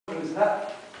is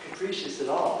not capricious at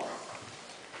all.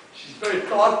 She's very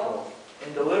thoughtful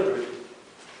and deliberate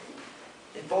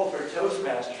in both her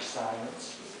Toastmaster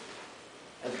assignments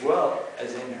as well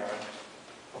as in her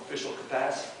official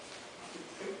capacity.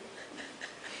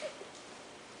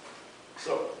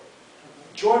 So,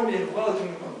 join me in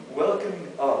welcoming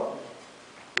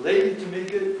Lady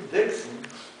Tomika Dixon,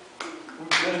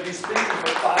 who's going to be speaking for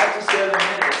 5 to 7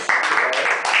 minutes today.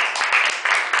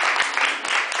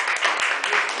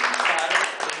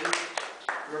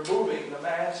 Removing the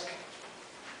mask.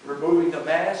 Removing the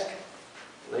mask.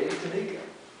 Lady Tomika.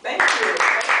 Thank you.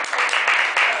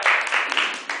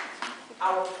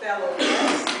 Our fellow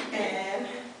guests and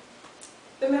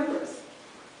the members.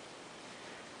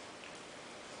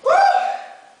 Woo!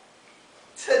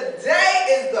 Today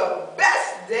is the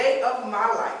best day of my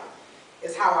life.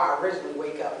 Is how I originally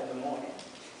wake up in the morning.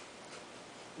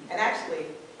 And actually,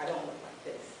 I don't look like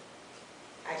this.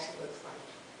 Actually looks like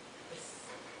this.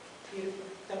 Beautiful,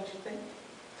 don't you think?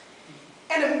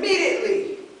 And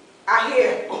immediately, I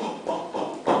hear boom, boom,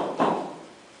 boom, boom, boom.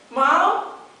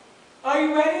 Mom, are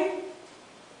you ready?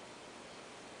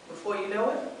 Before you know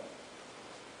it,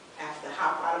 I have to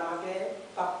hop out of my bed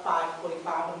about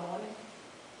 5:45 in the morning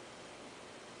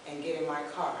and get in my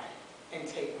car and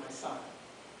take my son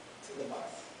to the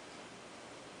bus.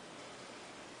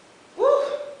 Woo!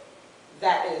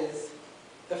 That is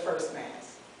the first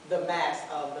mask, the mask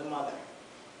of the mother.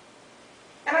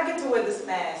 And I get to wear this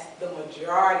mask the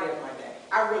majority of my day.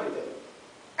 I really do.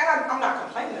 And I'm not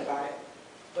complaining about it,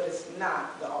 but it's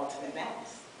not the ultimate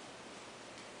mask.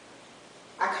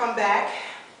 I come back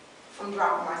from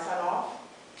dropping my son off,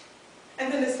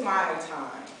 and then it's my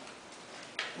time.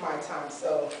 My time.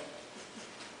 So,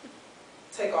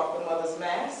 take off the mother's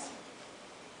mask,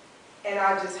 and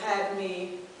I just had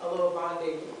me a little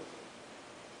rendezvous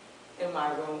in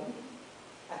my room.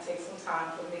 I take some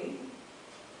time for me,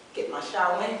 get my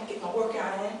shower in, get my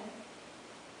workout in,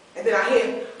 and then I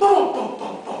hear boom, boom,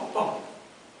 boom, boom, boom.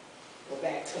 Go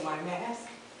back to my mask,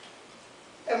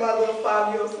 and my little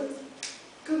 5-year-old says,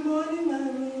 "Good morning,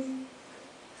 Mommy.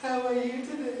 How are you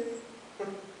today?"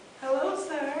 "Hello,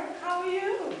 sir. How are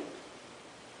you?"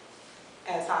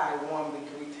 As I warmly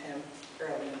greet him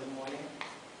early in the morning.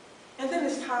 And then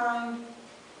it's time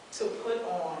to put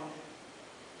on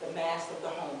the mask of the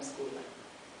homeschooler.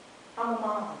 I'm a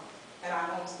mom, and I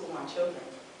homeschool my children.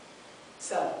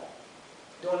 So,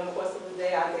 during the course of the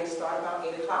day, they start about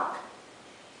 8 o'clock,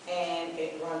 and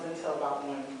it runs until about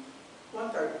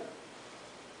 1:30.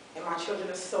 And my children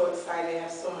are so excited, they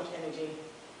have so much energy.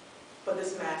 But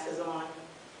this mask is on,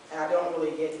 and I don't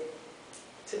really get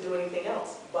to do anything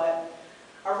else. But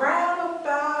around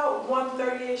about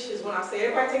 1:30-ish is when I say,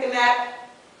 "Everybody take a nap."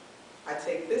 I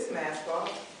take this mask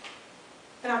off,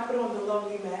 and I put on the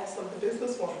lovely mask of the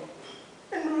businesswoman.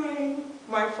 And ring,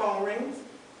 my phone rings.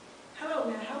 "Hello,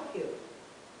 may I help you?"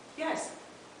 "Yes,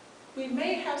 we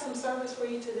may have some service for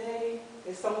you today."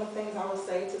 Is some of the things I would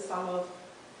say to some of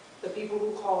the people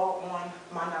who call on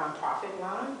my nonprofit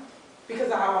line,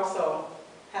 because I also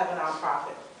have a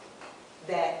nonprofit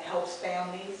that helps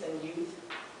families and youth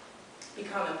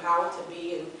become empowered to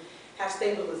be and have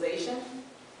stabilization.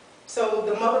 So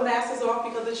the mother mask is off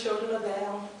because the children are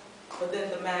down, but then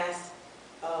the mask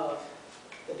of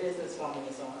the businesswoman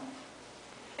is on.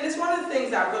 And it's one of the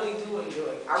things I really do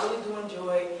enjoy. I really do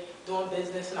enjoy doing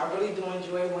business, and I really do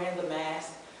enjoy wearing the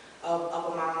mask of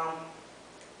a mom.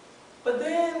 But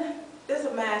then there's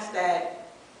a mask that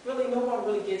really no one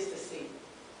really gets to see.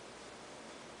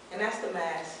 And that's the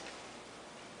mask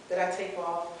that I take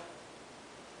off,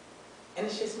 and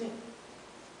it's just me.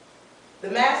 The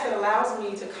mask that allows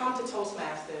me to come to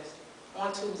Toastmasters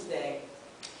on Tuesday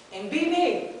and be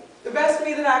me, the best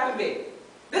me that I can be.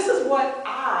 This is what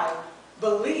I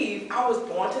believe I was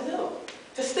born to do.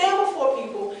 To stand before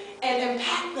people and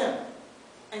impact them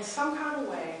in some kind of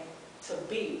way to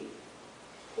be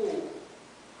who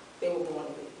they were born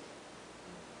to be.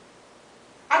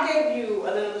 I gave you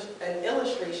an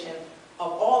illustration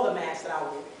of all the masks that I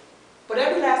wear. But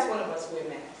every last one of us wear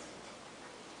masks.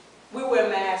 We wear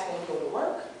masks when we go to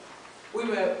work.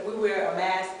 We wear a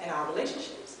mask in our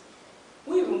relationships.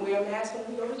 We even wear a mask when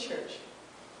we go to church.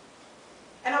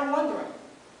 And I'm wondering,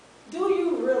 do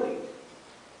you really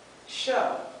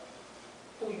show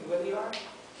who you really are?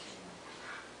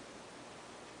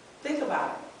 Think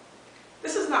about it.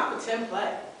 This is not pretend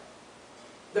play.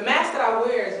 The mask that I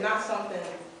wear is not something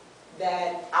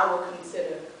that I would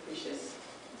consider capricious.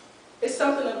 It's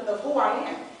something of who I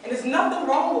am. And there's nothing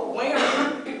wrong with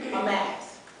wearing a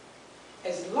mask,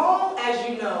 as long as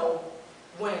you know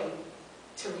when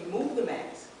to remove the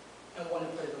mask and when to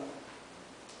put it on.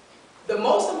 The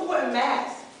most important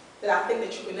mask that I think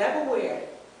that you can never wear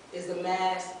is the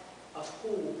mask of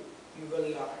who you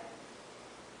really are.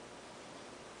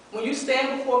 When you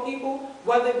stand before people,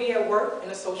 whether it be at work in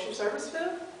the social service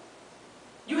field,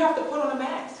 you have to put on a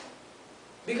mask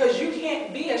because you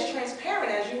can't be as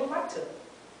transparent as you would like to.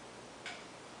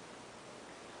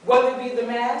 Whether it be the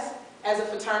mask as a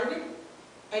fraternity,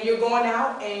 and you're going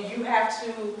out and you have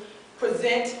to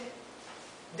present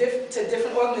to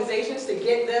different organizations to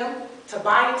get them to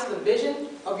buy into the vision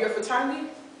of your fraternity.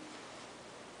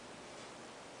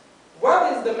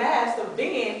 Whether it's the mask of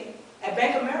being at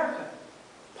Bank of America,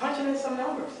 punching in some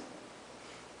numbers,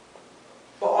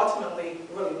 but ultimately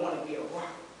really want to be a rock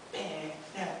band.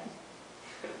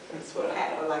 That's what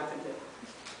I would like to do.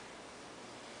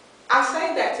 I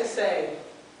say that to say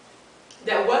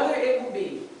that whether it will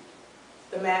be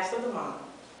the mask of the mom,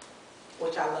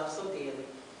 which I love so dearly,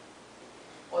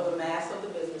 or the mask of the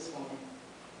businesswoman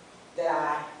that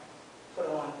I put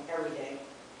on every day,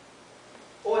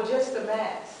 or just the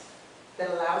mask that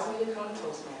allows me to come to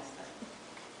Toastmasters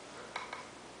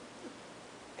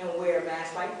and wear a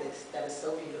mask like this that is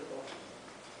so beautiful,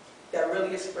 that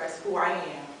really expresses who I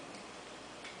am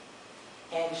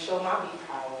and show my beat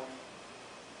power.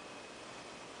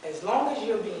 As long as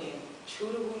you're being true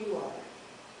to who you are,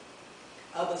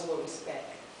 others will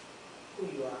respect who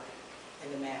you are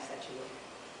and the mask that you wear.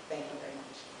 Thank you very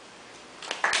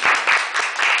much.